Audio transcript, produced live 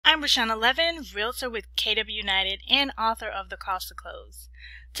I'm ReShawna Leaven, Realtor with KW United and author of The Cost to Close.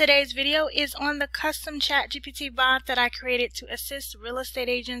 Today's video is on the custom ChatGPT bot that I created to assist real estate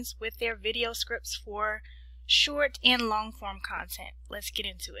agents with their video scripts for short and long form content. Let's get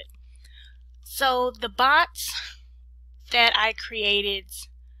into it. So the bot that I created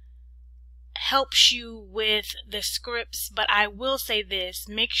helps you with the scripts, but I will say this: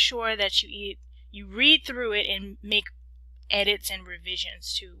 make sure that you read through it and make edits and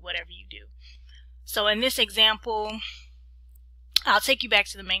revisions to whatever you do. So in this example, I'll take you back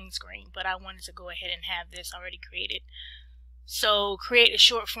to the main screen, but I wanted to go ahead and have this already created. So create a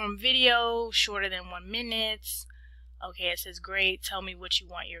short form video, shorter than 1 minute. Okay, it says great, tell me what you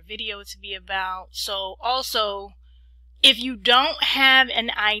want your video to be about. So also, if you don't have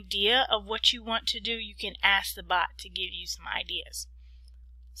an idea of what you want to do, you can ask the bot to give you some ideas.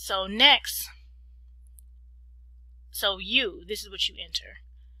 So next, this is what you enter.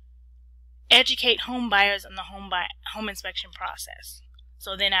 Educate home buyers on the home inspection process.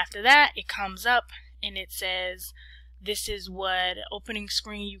 So then after that, it comes up and it says, this is what opening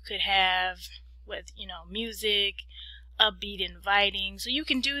screen you could have with, music, upbeat, inviting. So you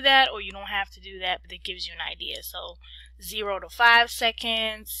can do that, or you don't have to do that, but it gives you an idea. So 0 to 5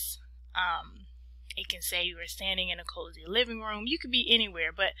 seconds. It can say you are standing in a cozy living room. You could be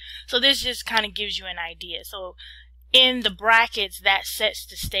anywhere, but so this just kind of gives you an idea. So in the brackets, that sets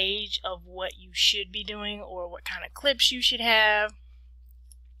the stage of what you should be doing or what kind of clips you should have.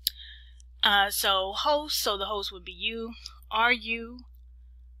 So the host would be you. Are you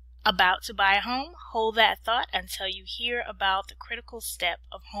about to buy a home? Hold that thought until you hear about the critical step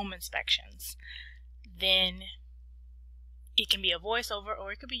of home inspections. Then it can be a voiceover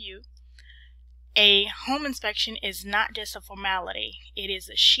or it could be you. A home inspection is not just a formality. It is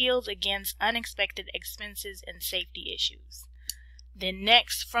a shield against unexpected expenses and safety issues. Then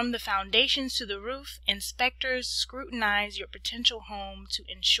next, from the foundations to the roof, inspectors scrutinize your potential home to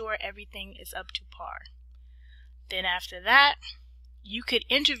ensure everything is up to par. Then after that, you could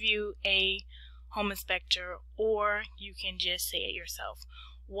interview a home inspector, or you can just say it yourself.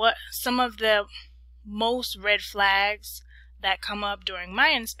 What some of the most red flags that come up during my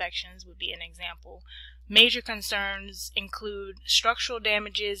inspections would be an example. Major concerns include structural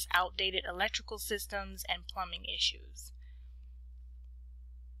damages, outdated electrical systems, and plumbing issues.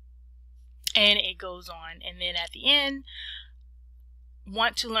 And it goes on. And then at the end,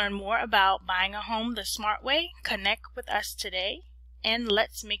 want to learn more about buying a home the smart way? Connect with us today and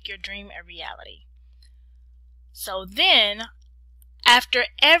let's make your dream a reality. So then, after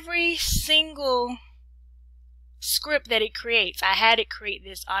every single script that it creates, I had it create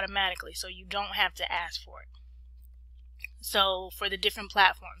this automatically, so you don't have to ask for it. So for the different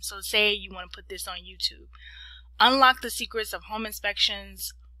platforms, so say you want to put this on YouTube. Unlock the secrets of home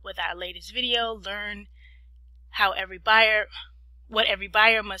inspections with our latest video. Learn what every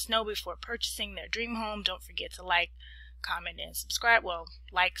buyer must know before purchasing their dream home. Don't forget to like, comment, and subscribe. Well,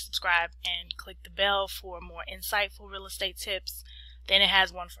 like, subscribe, and click the bell for more insightful real estate tips. Then it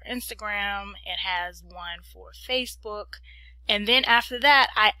has one for Instagram, it has one for Facebook, and then after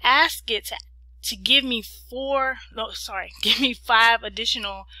that I ask it to give me 5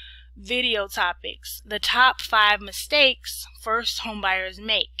 additional video topics. The top 5 mistakes first home buyers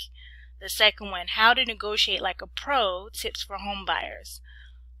make. The second one, how to negotiate like a pro, tips for home buyers.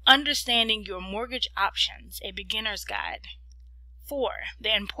 Understanding your mortgage options, a beginner's guide. 4,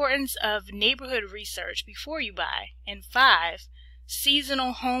 the importance of neighborhood research before you buy. And 5,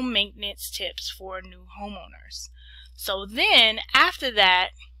 seasonal home maintenance tips for new homeowners. So then after that,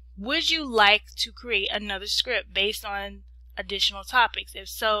 would you like to create another script based on additional topics? If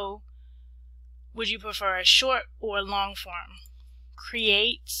so, would you prefer a short or long form?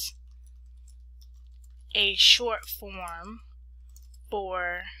 Create a short form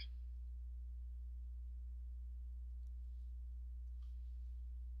for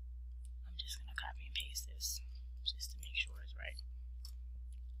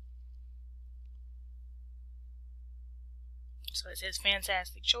So it says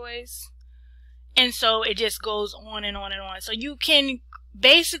fantastic choice. And so it just goes on and on and on. So you can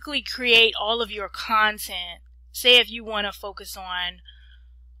basically create all of your content. Say if you want to focus on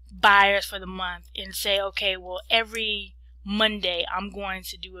buyers for the month and say, okay, well, every Monday I'm going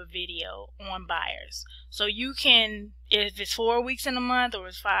to do a video on buyers. So you can, if it's 4 weeks in a month or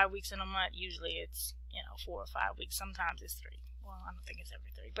it's 5 weeks in a month, usually it's 4 or 5 weeks. Sometimes it's 3. Well, I don't think it's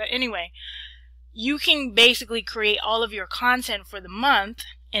every 3. But anyway, you can basically create all of your content for the month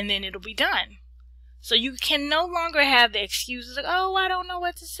and then it'll be done. So you can no longer have the excuses like, oh, I don't know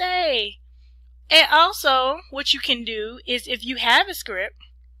what to say. And also, what you can do is if you have a script,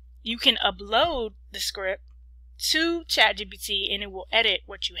 you can upload the script to ChatGPT and it will edit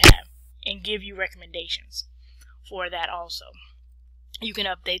what you have and give you recommendations for that also. You can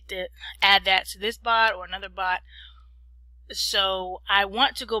add that to this bot or another bot. So I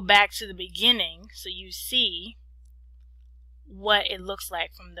want to go back to the beginning so you see what it looks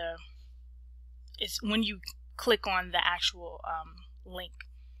like from it's when you click on the actual link.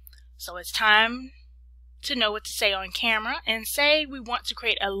 So it's time to know what to say on camera, and say we want to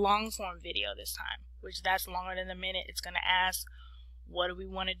create a long form video this time, which that's longer than a minute. It's going to ask, what do we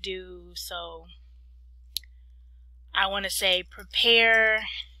want to do? So I want to say, prepare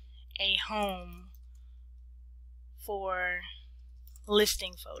a home for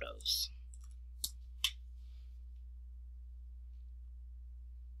listing photos.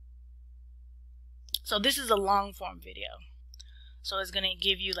 So this is a long form video. So it's going to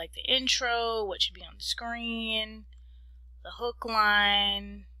give you like the intro, what should be on the screen, the hook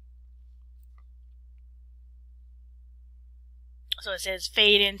line. So it says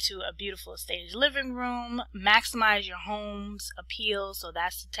fade into a beautiful staged living room, maximize your home's appeal. So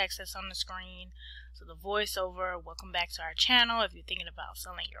that's the text that's on the screen. So the voiceover, welcome back to our channel if you're thinking about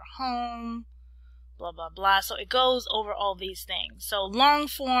selling your home, blah, blah, blah. So it goes over all these things. So long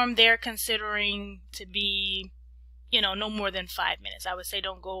form, they're considering to be, no more than 5 minutes. I would say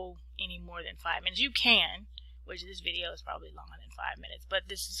don't go any more than 5 minutes. You can, which this video is probably longer than 5 minutes, but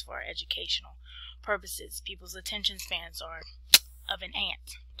this is for educational purposes. People's attention spans are of an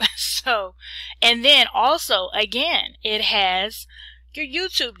ant. So, and then also, again, it has your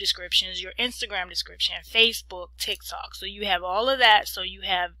YouTube descriptions, your Instagram description, Facebook, TikTok. So you have all of that. So you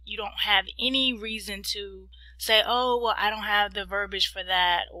don't have any reason to say, oh, well, I don't have the verbiage for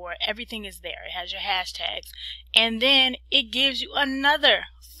that, or everything is there. It has your hashtags. And then it gives you another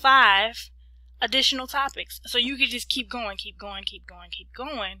 5 additional topics. So you could just keep going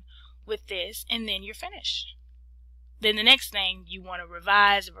with this, and then you're finished. Then the next thing, you want to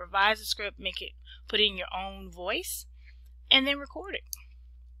revise the script, put it in your own voice, and then record it.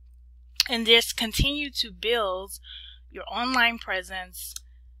 And just continue to build your online presence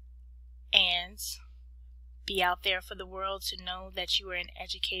and be out there for the world to know that you are an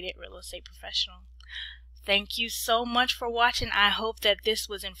educated real estate professional. Thank you so much for watching. I hope that this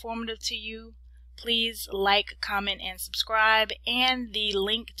was informative to you. Please like, comment, and subscribe. And the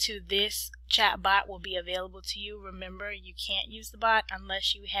link to this chat bot will be available to you. Remember, you can't use the bot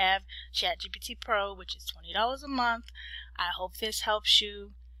unless you have ChatGPT Pro, which is $20 a month. I hope this helps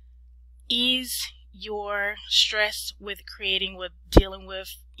you ease your stress with dealing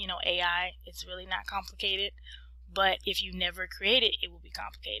with, AI. It's really not complicated, but if you never create it, it will be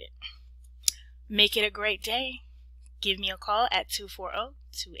complicated. Make it a great day. Give me a call at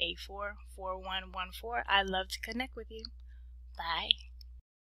 240-284-4114. I'd love to connect with you. Bye.